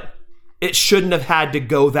 but it shouldn't have had to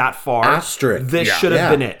go that far. Asterisk. This should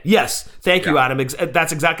have been it. Yes, thank you, Adam.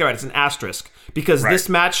 That's exactly right. It's an asterisk. Because this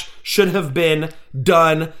match should have been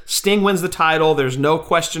done. Sting wins the title. There's no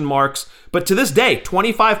question marks. But to this day,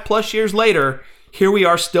 25 plus years later... here we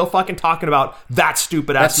are still fucking talking about that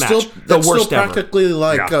stupid ass match. That's still practically ever.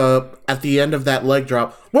 Like at the end of that leg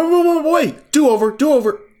drop. Wait. Do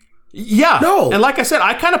over. Yeah. No. And like I said,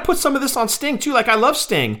 I kind of put some of this on Sting too. Like I love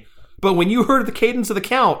Sting. But when you heard the cadence of the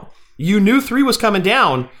count, you knew 3 was coming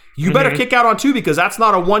down. You better kick out on 2 because that's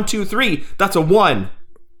not a 1, 2, 3. That's a 1,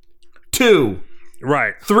 2,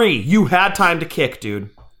 right, 3. You had time to kick, dude.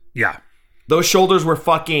 Yeah. Those shoulders were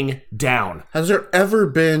fucking down. Has there ever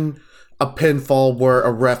been a pinfall where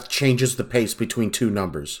a ref changes the pace between 2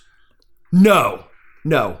 numbers? No.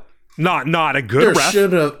 Not a good ref.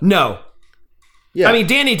 Should have. No. Yeah. I mean,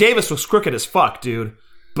 Danny Davis was crooked as fuck, dude.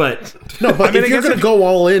 But no, but if you're going to go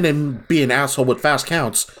all in and be an asshole with fast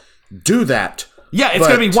counts, do that. Yeah, it's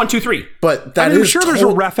going to be 1, 2, 3. But that I'm sure there's a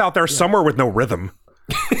ref out there somewhere with no rhythm.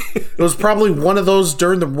 It was probably one of those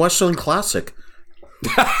during the Wrestling Classic.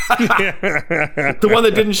 The one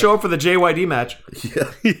that didn't show up for the JYD match.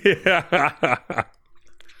 Yeah.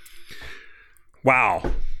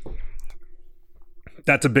 Wow.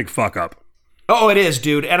 That's a big fuck up. Oh, it is,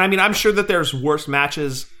 dude. And I mean, I'm sure that there's worse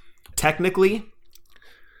matches technically.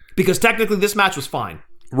 Because technically this match was fine.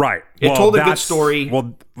 Right. It told a good story.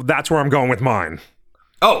 Well, that's where I'm going with mine.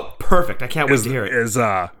 Oh, perfect. I can't wait to hear it.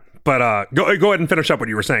 Go ahead and finish up what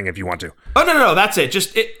you were saying if you want to. Oh, no. That's it.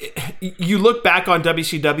 Just you look back on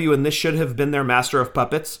WCW and this should have been their Master of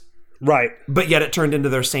Puppets. Right. But yet it turned into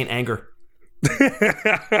their Saint Anger.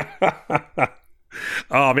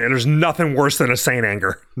 Oh, man, there's nothing worse than a Saint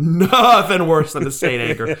Anger. Nothing worse than a Saint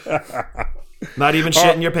Anger. Not even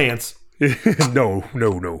shit in your pants. No.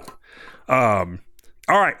 All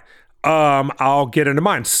right. I'll get into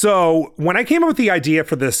mine. So when I came up with the idea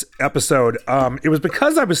for this episode, it was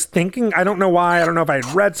because I was thinking, I don't know why, I don't know if I had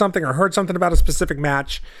read something or heard something about a specific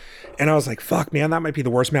match. And I was like, fuck, man, that might be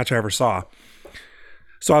the worst match I ever saw.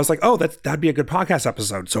 So I was like, oh, that'd be a good podcast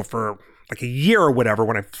episode. So for like a year or whatever,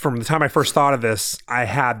 from the time I first thought of this, I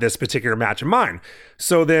had this particular match in mind.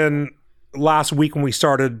 So then last week when we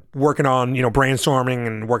started working on, brainstorming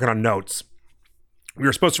and working on notes, we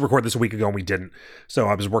were supposed to record this a week ago and we didn't. So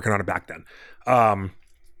I was working on it back then.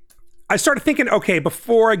 I started thinking, okay,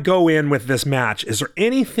 before I go in with this match, is there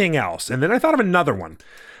anything else? And then I thought of another one.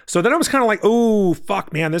 So then I was kind of like, oh,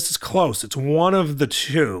 fuck, man, this is close. It's one of the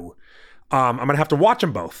two. I'm going to have to watch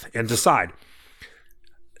them both and decide.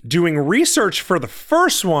 Doing research for the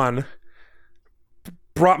first one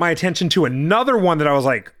brought my attention to another one that I was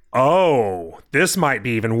like, oh, this might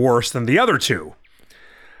be even worse than the other two.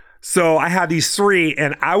 So I had these three,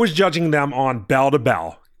 and I was judging them on bell to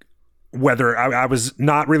bell. Whether I was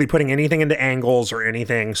not really putting anything into angles or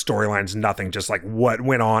anything, storylines, nothing, just like what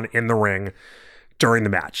went on in the ring during the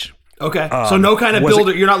match. Okay. So no kind of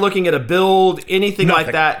build. You're not looking at a build, anything Nothing.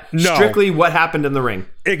 like that. No. Strictly what happened in the ring.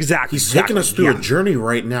 Exactly. He's taking us through a journey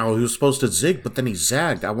right now. He was supposed to zig, but then he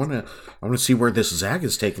zagged. I want to see where this zag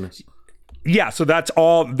is taking us. Yeah, so that's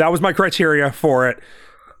all. That was my criteria for it.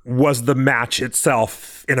 Was the match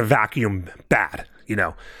itself in a vacuum bad? You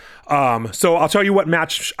know. So I'll tell you what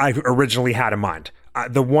match I originally had in mind.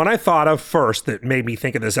 The one I thought of first that made me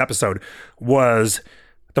think of this episode was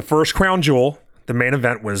the first Crown Jewel. The main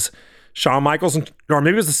event was Shawn Michaels, or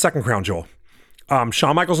maybe it was the second Crown Jewel.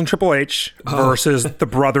 Shawn Michaels and Triple H versus the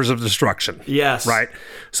Brothers of Destruction. Yes. Right?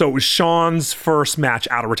 So it was Shawn's first match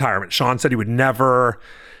out of retirement. Shawn said he would never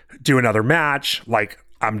do another match. Like,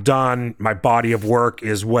 I'm done. My body of work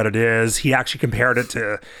is what it is. He actually compared it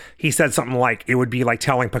to, he said something like, it would be like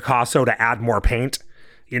telling Picasso to add more paint,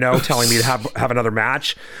 you know, telling me to have another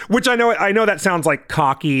match, which I know that sounds like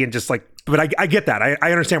cocky and just like, but I get that. I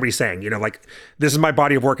understand what he's saying. You know, like, this is my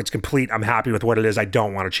body of work. It's complete. I'm happy with what it is. I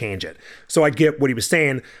don't want to change it. So I get what he was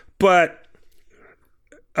saying, but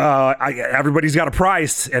everybody's got a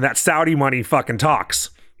price, and that Saudi money fucking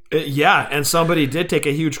talks. Yeah, and somebody did take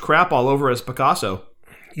a huge crap all over as Picasso.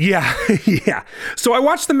 Yeah, yeah. So I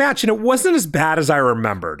watched the match, and it wasn't as bad as I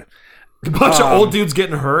remembered. A bunch of old dudes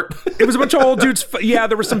getting hurt. It was a bunch of old dudes. Yeah,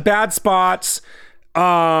 there were some bad spots.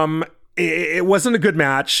 It wasn't a good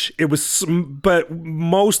match. It was, but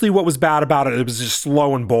mostly what was bad about it, it was just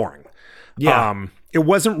slow and boring. Yeah. It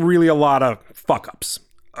wasn't really a lot of fuck ups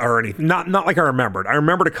or anything. Not like I remembered. I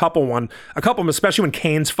remembered a couple of them, especially when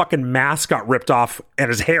Kane's fucking mask got ripped off and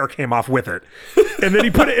his hair came off with it, and then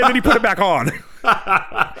he put it back on,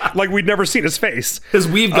 like we'd never seen his face. His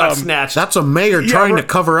weave got snatched. That's a mayor trying to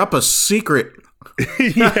cover up a secret.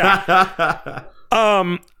 Yeah.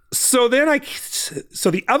 So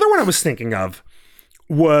the other one I was thinking of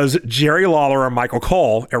was Jerry Lawler and Michael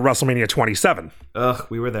Cole at WrestleMania 27. Ugh,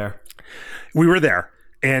 we were there. We were there,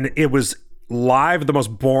 and it was live the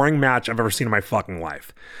most boring match I've ever seen in my fucking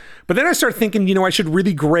life. But then I started thinking, you know, I should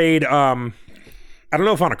really grade, I don't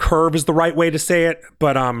know if on a curve is the right way to say it,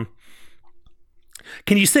 but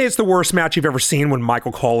can you say it's the worst match you've ever seen when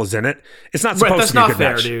Michael Cole is in it? It's not supposed to be a good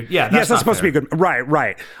match. Dude. Yeah, it's not supposed to be a good.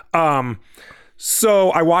 Right. So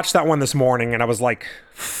I watched that one this morning, and I was like,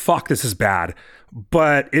 fuck, this is bad.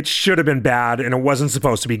 But it should have been bad, and it wasn't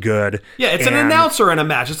supposed to be good. Yeah, it's an announcer in a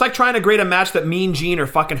match. It's like trying to grade a match that Mean Gene or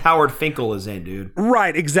fucking Howard Finkel is in, dude.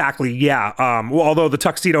 Right, exactly, yeah. Well, although the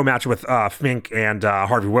tuxedo match with Fink and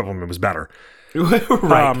Harvey Whippleman was better.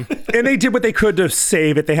 Right. And they did what they could to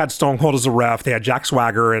save it. They had Stone Cold as a ref. They had Jack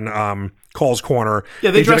Swagger in Cole's corner.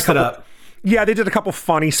 Yeah, they dressed it up. Yeah, they did a couple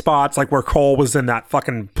funny spots, like where Cole was in that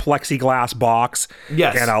fucking plexiglass box.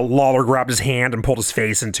 Yes. And Lawler grabbed his hand and pulled his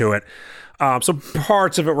face into it. So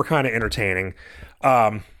parts of it were kind of entertaining.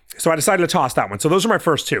 So I decided to toss that one. So those are my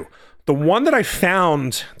first two. The one that I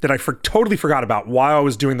found that I totally forgot about while I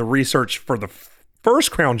was doing the research for the first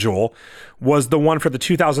Crown Jewel was the one for the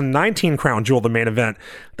 2019 Crown Jewel, the main event,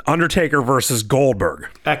 The Undertaker versus Goldberg.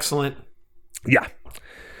 Excellent. Yeah.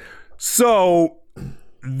 So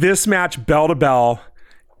this match, bell to bell,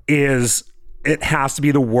 it has to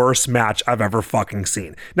be the worst match I've ever fucking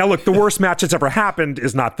seen. Now, look, the worst match that's ever happened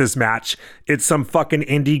is not this match. It's some fucking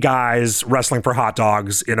indie guys wrestling for hot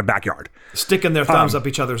dogs in a backyard. Sticking their thumbs up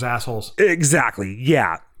each other's assholes. Exactly,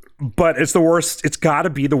 yeah. But it's the worst. It's got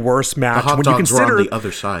to be the worst match. The hot dogs were on the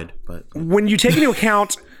other side. But when you take into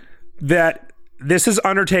account that this is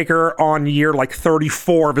Undertaker on year like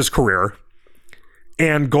 34 of his career,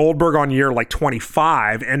 and Goldberg on year like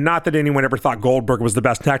 25, and not that anyone ever thought Goldberg was the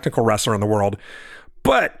best technical wrestler in the world,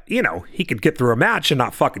 but, you know, he could get through a match and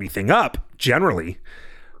not fuck anything up, generally.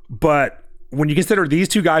 But when you consider these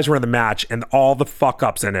two guys were in the match and all the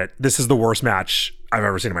fuck-ups in it, this is the worst match I've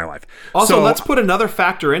ever seen in my life. Also, let's put another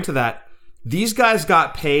factor into that. These guys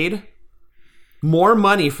got paid more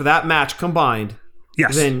money for that match combined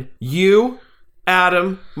than you,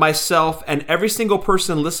 Adam, myself, and every single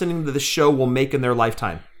person listening to the show will make in their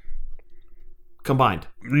lifetime. Combined.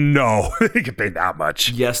 No, they get paid that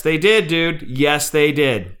much. Yes, they did, dude. Yes, they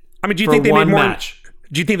did. I mean, do you think they made more?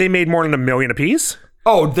 Do you think they made more than $1 million apiece?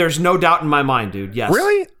 Oh, there's no doubt in my mind, dude. Yes.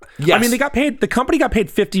 Really? Yes. I mean, the company got paid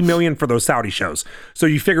 $50 million for those Saudi shows. So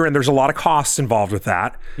you figure in there's a lot of costs involved with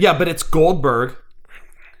that. Yeah, but it's Goldberg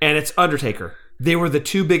and it's Undertaker. They were the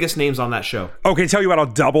two biggest names on that show. Okay, tell you what, I'll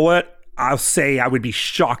double it. I'll say I would be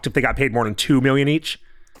shocked if they got paid more than $2 million each.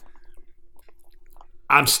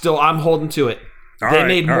 I'm holding to it. All they right,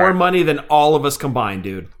 made all more right. money than all of us combined,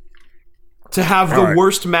 dude. To have the right.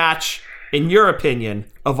 worst match, in your opinion,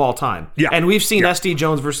 of all time. Yeah. And we've seen Yeah. SD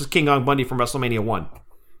Jones versus King Kong Bundy from WrestleMania 1.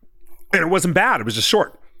 And it wasn't bad. It was just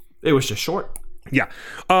short. It was just short. Yeah.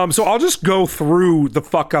 So I'll just go through the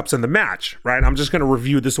fuck ups in the match, right? I'm just going to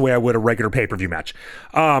review this the way I would a regular pay-per-view match.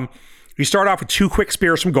 You start off with 2 quick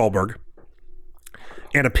spears from Goldberg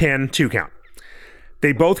and a pin 2 count.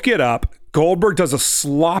 They both get up. Goldberg does a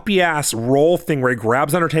sloppy ass roll thing where he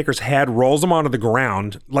grabs Undertaker's head, rolls him onto the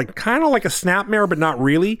ground, like kind of like a snapmare, but not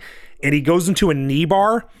really. And he goes into a knee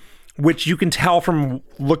bar, which you can tell from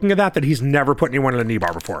looking at that he's never put anyone in a knee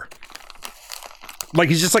bar before. Like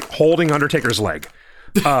he's just like holding Undertaker's leg.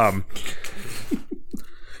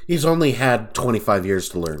 He's only had 25 years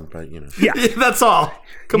to learn, but you know. Yeah. That's all.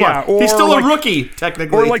 Come Yeah, on. He's or still like- a rookie,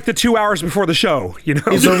 technically. Or like the 2 hours before the show, you know?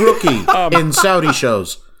 He's a rookie in Saudi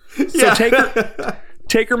shows. So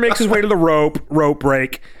Taker makes his way to the rope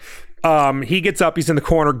break. He gets up, he's in the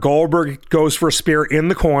corner. Goldberg goes for a spear in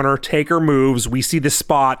the corner. Taker moves. We see this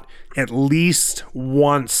spot at least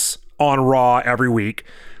once on Raw every week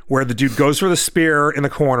where the dude goes for the spear in the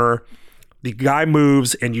corner. The guy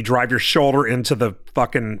moves and you drive your shoulder into the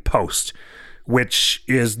fucking post, which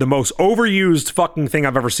is the most overused fucking thing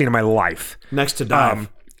I've ever seen in my life. Next to dive.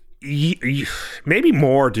 Maybe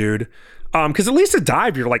more, dude. Because at least a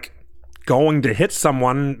dive, you're like going to hit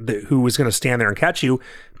someone who is going to stand there and catch you.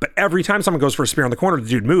 But every time someone goes for a spear on the corner, the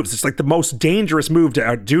dude moves. It's like the most dangerous move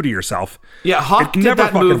to do to yourself. Yeah, Hawk did never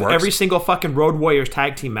that fucking move works. every single fucking Road Warriors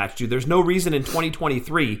tag team match, dude. There's no reason in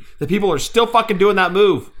 2023 that people are still fucking doing that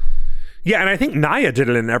move. Yeah, and I think Nia did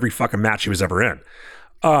it in every fucking match she was ever in.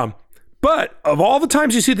 But of all the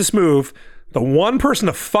times you see this move, the one person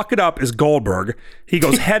to fuck it up is Goldberg. He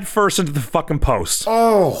goes head first into the fucking post.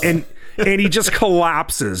 Oh. And he just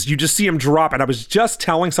collapses. You just see him drop. And I was just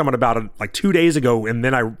telling someone about it like 2 days ago, and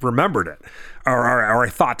then I remembered it. Or I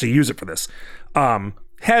thought to use it for this.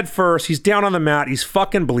 Head first, he's down on the mat, he's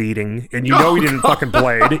fucking bleeding, and you know he didn't fucking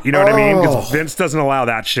blade. You know what I mean? Because Vince doesn't allow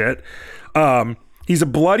that shit. He's a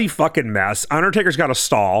bloody fucking mess. Undertaker's got a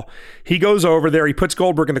stall. He goes over there. He puts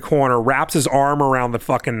Goldberg in the corner, wraps his arm around the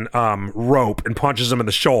fucking rope, and punches him in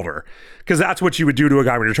the shoulder. Because that's what you would do to a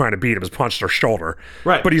guy when you're trying to beat him, is punch their shoulder.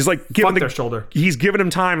 Right. But he's like giving their shoulder. He's giving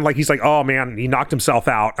him time. Like he's like, oh man, he knocked himself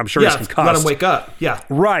out. I'm sure he's concussed. Let him wake up. Yeah.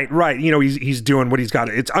 Right. You know, he's doing what he's got.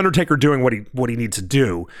 It's Undertaker doing what he needs to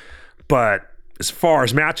do. But as far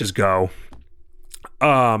as matches go,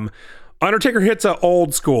 Undertaker hits a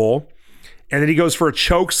old school. And then he goes for a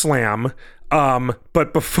choke slam.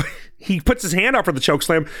 But before he puts his hand out for the choke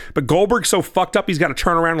slam, but Goldberg's so fucked up, he's got to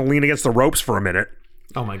turn around and lean against the ropes for a minute.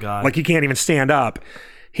 Oh my God. Like he can't even stand up.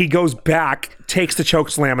 He goes back, takes the choke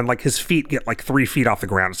slam, and like his feet get like 3 feet off the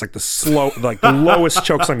ground. It's like the lowest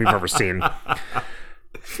choke slam you've ever seen.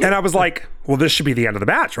 And I was like, well, this should be the end of the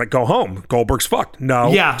match, right? Go home. Goldberg's fucked.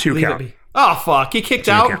 No. yeah. 2 leave count. it be. Oh, fuck. He kicked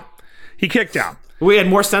 2 out. count. He kicked out. We had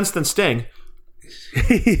more sense than Sting.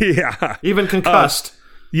 Yeah. Even concussed.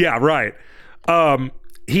 Yeah, right.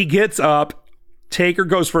 He gets up. Taker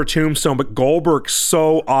goes for a tombstone, but Goldberg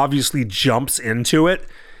so obviously jumps into it.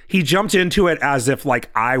 He jumped into it as if like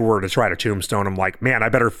I were to try to tombstone him. Like, man, I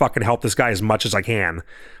better fucking help this guy as much as I can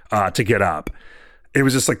to get up. It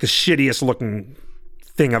was just like the shittiest looking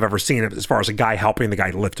thing I've ever seen as far as a guy helping the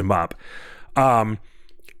guy lift him up.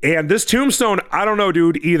 And this tombstone, I don't know,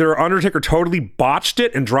 dude. Either Undertaker totally botched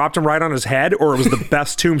it and dropped him right on his head, or it was the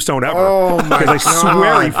best tombstone ever. Oh my Because I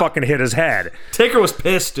swear God. he fucking hit his head. Taker was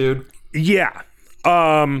pissed, dude. Yeah.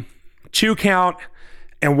 2 count.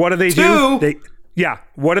 And what do they Two? do?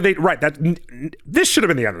 What do they? Right. This should have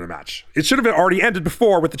been the end of the match. It should have already ended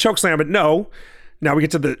before with the chokeslam, but no. Now we get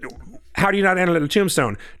to the. How do you not end it at a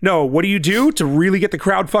tombstone? No. What do you do to really get the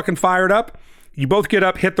crowd fucking fired up? You both get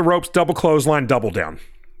up, hit the ropes, double clothesline, double down.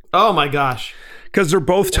 Oh my gosh. Because they're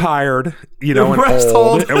both tired, you know, and rest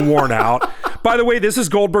old hold. and worn out. By the way, this is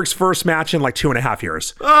Goldberg's first match in like 2.5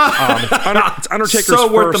 years. It's Undertaker's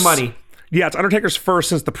So worth the first- money. Yeah, it's Undertaker's first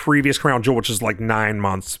since the previous Crown Jewel, which is like 9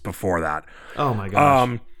 months before that. Oh my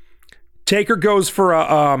gosh. Taker goes for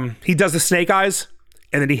a, he does the snake eyes,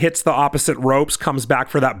 and then he hits the opposite ropes, comes back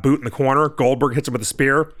for that boot in the corner. Goldberg hits him with a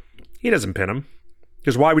spear. He doesn't pin him.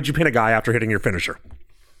 Because why would you pin a guy after hitting your finisher?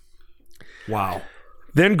 Wow.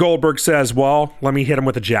 Then Goldberg says, well, let me hit him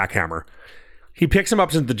with a jackhammer. He picks him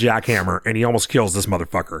up into the jackhammer, and he almost kills this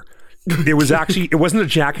motherfucker. It wasn't a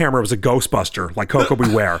jackhammer, it was a Ghostbuster, like Coco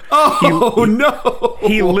Beware. No.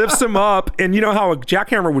 He lifts him up, and you know how a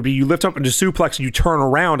jackhammer would be, you lift up into suplex and you turn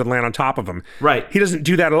around and land on top of him. Right. He doesn't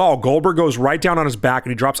do that at all. Goldberg goes right down on his back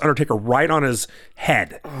and he drops Undertaker right on his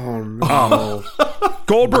head. Oh, no.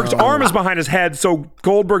 Goldberg's arm is behind his head, so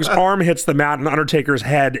Goldberg's arm hits the mat and Undertaker's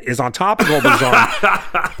head is on top of Goldberg's arm.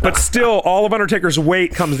 But still, all of Undertaker's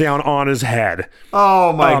weight comes down on his head.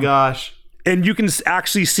 Oh, my gosh. And you can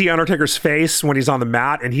actually see Undertaker's face when he's on the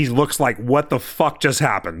mat, and he looks like, what the fuck just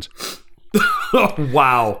happened?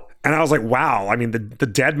 Wow. And I was like, wow. I mean, the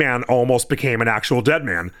dead man almost became an actual dead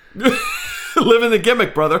man. Living the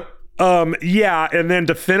gimmick, brother. Yeah, and then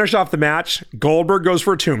to finish off the match, Goldberg goes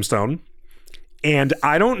for a tombstone. And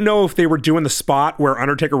I don't know if they were doing the spot where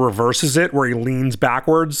Undertaker reverses it, where he leans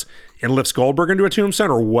backwards and lifts Goldberg into a tombstone,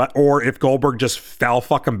 or what, or if Goldberg just fell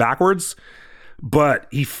fucking backwards. But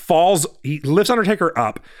he lifts Undertaker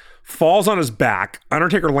up, falls on his back.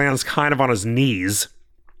 Undertaker lands kind of on his knees,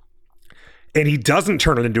 and he doesn't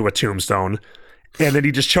turn it into a tombstone. And then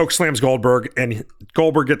he just choke slams Goldberg, and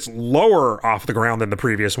Goldberg gets lower off the ground than the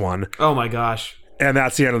previous one. Oh my gosh. And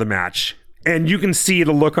that's the end of the match. And you can see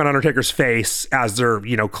the look on Undertaker's face as they're,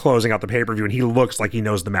 closing out the pay-per-view, and he looks like he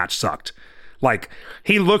knows the match sucked. Like,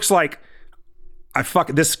 he looks like,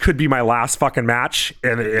 this could be my last fucking match.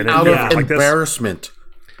 And out of embarrassment.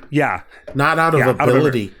 Yeah. Not out of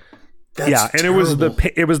ability. That's and terrible.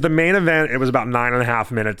 it was the main event. It was about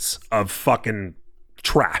 9.5 minutes of fucking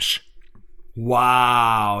trash.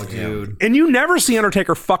 Wow, dude. And you never see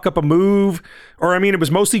Undertaker fuck up a move. Or, I mean, it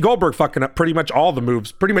was mostly Goldberg fucking up pretty much all the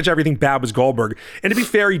moves. Pretty much everything bad was Goldberg. And to be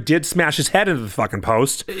fair, he did smash his head into the fucking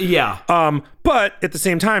post. Yeah. But at the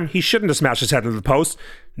same time, he shouldn't have smashed his head into the post.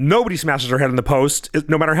 Nobody smashes their head in the post,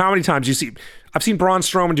 no matter how many times you see. I've seen Braun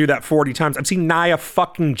Strowman do that 40 times. I've seen Nia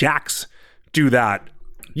fucking Jax do that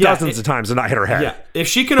dozens of times and not hit her head. Yeah. If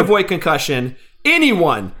she can avoid concussion,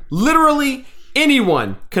 anyone, literally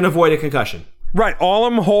anyone can avoid a concussion. Right. All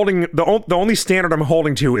I'm holding, the only standard I'm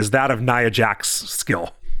holding to is that of Nia Jax's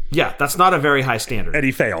skill. Yeah, that's not a very high standard. And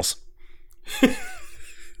he fails.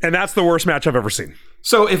 And that's the worst match I've ever seen.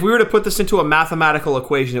 So if we were to put this into a mathematical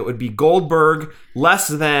equation, it would be Goldberg less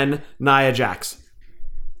than Nia Jax.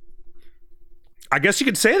 I guess you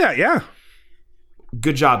could say that, yeah.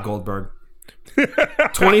 Good job, Goldberg.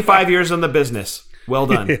 25 years in the business. Well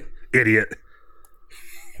done. Idiot.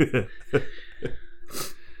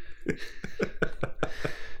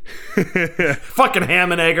 Fucking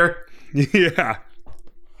ham and egger. Yeah.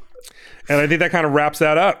 And I think that kind of wraps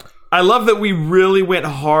that up. I love that we really went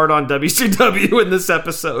hard on WCW in this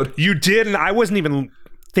episode. You did, and I wasn't even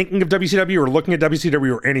thinking of WCW or looking at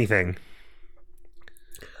WCW or anything.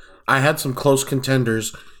 I had some close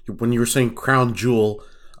contenders. When you were saying Crown Jewel,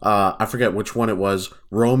 I forget which one it was.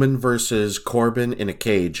 Roman versus Corbin in a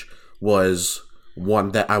cage was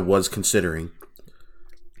one that I was considering.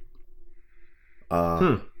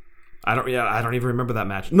 I don't even remember that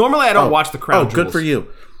match. Normally, I don't watch the Crown Jewels. Oh, good for you.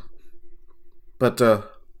 But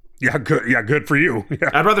yeah, good for you.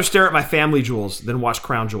 Yeah. I'd rather stare at my family jewels than watch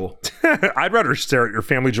Crown Jewel. I'd rather stare at your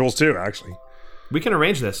family jewels too, actually. We can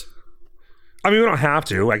arrange this. I mean, we don't have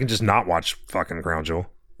to. I can just not watch fucking Crown Jewel.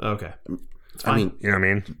 Okay. It's I fine. mean, you know what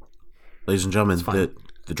I mean? Ladies and gentlemen,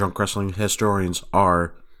 the Drunk Wrestling Historians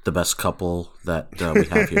are the best couple that we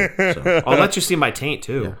have here. So. I'll let you see my taint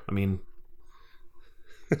too. Yeah. I mean,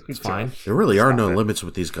 it's fine. There really are no limits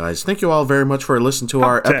with these guys. Thank you all very much for listening to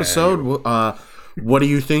our episode. What do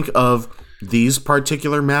you think of these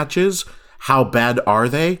particular matches? How bad are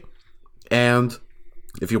they? And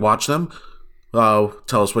if you watch them,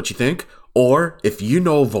 tell us what you think. Or if you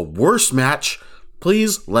know of a worse match,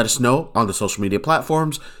 please let us know on the social media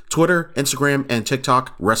platforms, Twitter, Instagram, and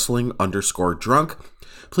TikTok, wrestling_drunk.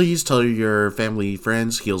 Please tell your family,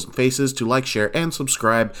 friends, heels, and faces to like, share, and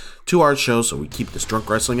subscribe to our show so we keep this drunk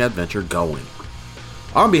wrestling adventure going.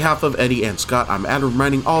 On behalf of Eddie and Scott, I'm Adam,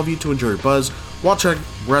 reminding all of you to enjoy your buzz, watch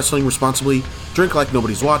wrestling responsibly, drink like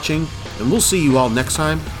nobody's watching, and we'll see you all next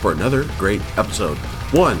time for another great episode.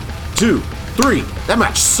 1, 2, 3. That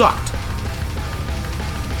match sucked.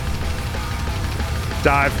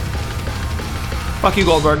 Dive. Fuck you,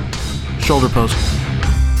 Goldberg. Shoulder post.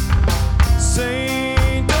 Say